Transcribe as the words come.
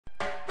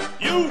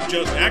You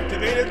just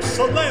activated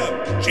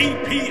Celeb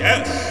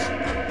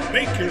GPS.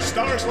 Make your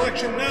star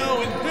selection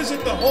now and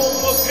visit the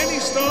home of any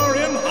star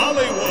in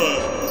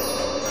Hollywood.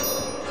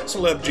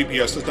 Celeb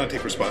GPS does not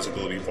take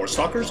responsibility for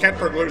stalkers, cat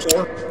burglars,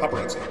 or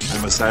paparazzi.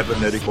 I'm a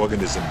cybernetic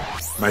organism.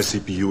 My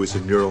CPU is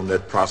a neural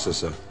net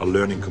processor, a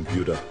learning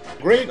computer.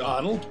 Great,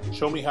 Arnold.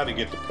 Show me how to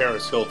get to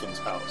Paris Hilton's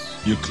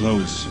house. Your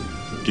clothes.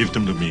 Give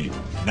them to me.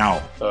 Now.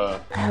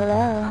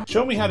 Hello?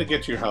 Show me how to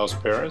get to your house,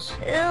 Paris.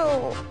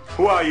 Ew.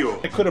 Who are you?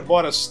 I could have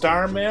bought a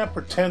star map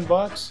for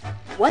 $10.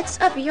 What's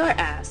up your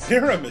ass?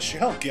 You're a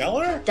Michelle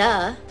Gellar?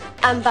 Duh.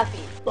 I'm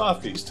Buffy.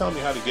 Buffy, tell me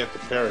how to get to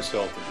Paris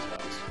Hilton's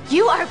house.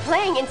 You are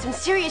playing in some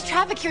serious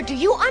traffic here. Do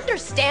you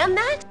understand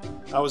that?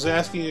 I was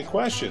asking a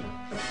question.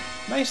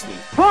 Nicely.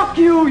 Fuck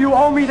you! You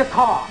owe me the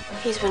car!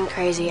 He's been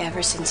crazy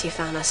ever since he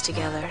found us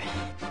together.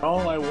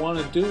 All I want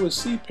to do is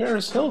see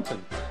Paris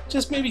Hilton.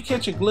 Just maybe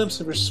catch a glimpse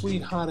of her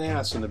sweet hot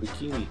ass in a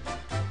bikini.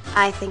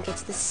 I think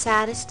it's the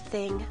saddest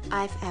thing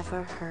I've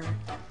ever heard.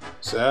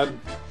 Sad?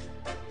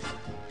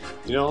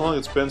 You know how long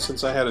it's been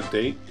since I had a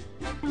date?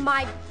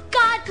 My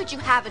God, could you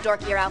have a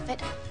dorkier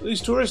outfit?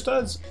 These tourist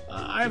studs?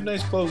 I have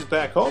nice clothes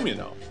back home, you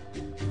know.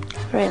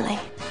 Really?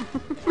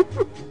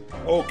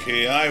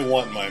 Okay, I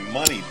want my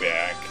money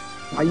back.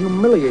 I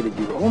humiliated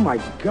you. Oh my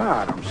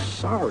God, I'm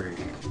sorry.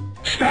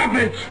 Stop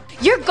it!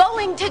 You're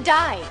going to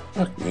die.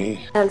 Fuck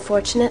me.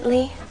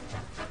 Unfortunately,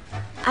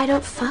 I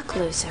don't fuck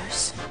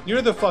losers.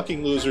 You're the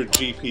fucking loser,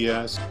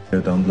 GPS. I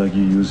don't like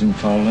you using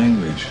foul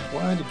language.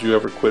 Why did you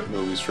ever quit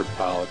movies for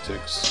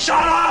politics?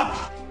 Shut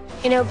up!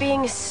 You know,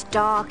 being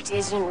stalked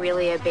isn't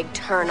really a big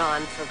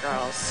turn-on for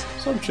girls.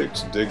 Some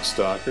chicks dig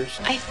stalkers.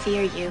 I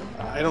fear you.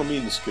 I don't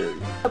mean to scare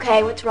you.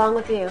 Okay, what's wrong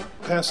with you?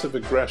 Passive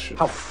aggression.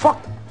 How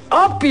fucked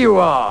up you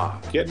are!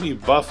 Get me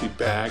Buffy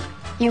back.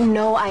 You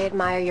know I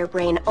admire your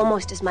brain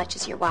almost as much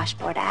as your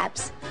washboard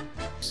abs.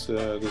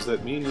 Does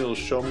that mean you'll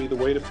show me the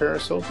way to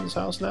Paris Hilton's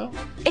house now?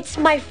 It's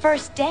my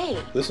first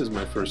day. This is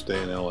my first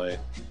day in LA. I've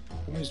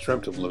always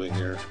dreamt of living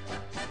here.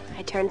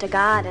 I turn to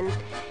God and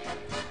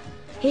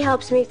he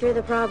helps me through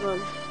the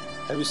problem.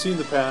 Have you seen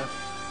the path?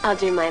 I'll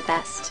do my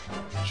best.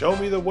 Show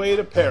me the way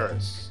to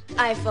Paris.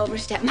 I've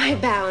overstepped my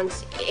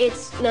bounds.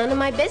 It's none of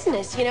my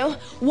business, you know?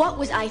 What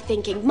was I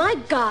thinking? My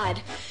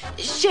God.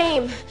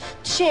 Shame.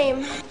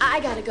 Shame. I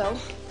gotta go.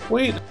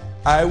 Wait.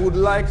 I would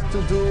like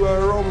to do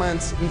a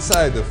romance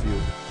inside of you.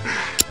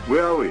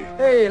 Where are we?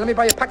 Hey, let me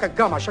buy you a pack of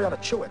gum. I'll show you how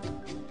to chew it.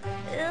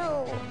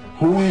 Ew.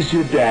 Who is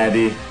your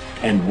daddy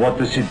and what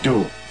does he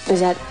do?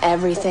 Is that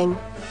everything?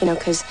 You know,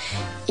 'cause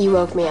you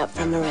woke me up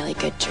from a really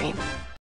good dream.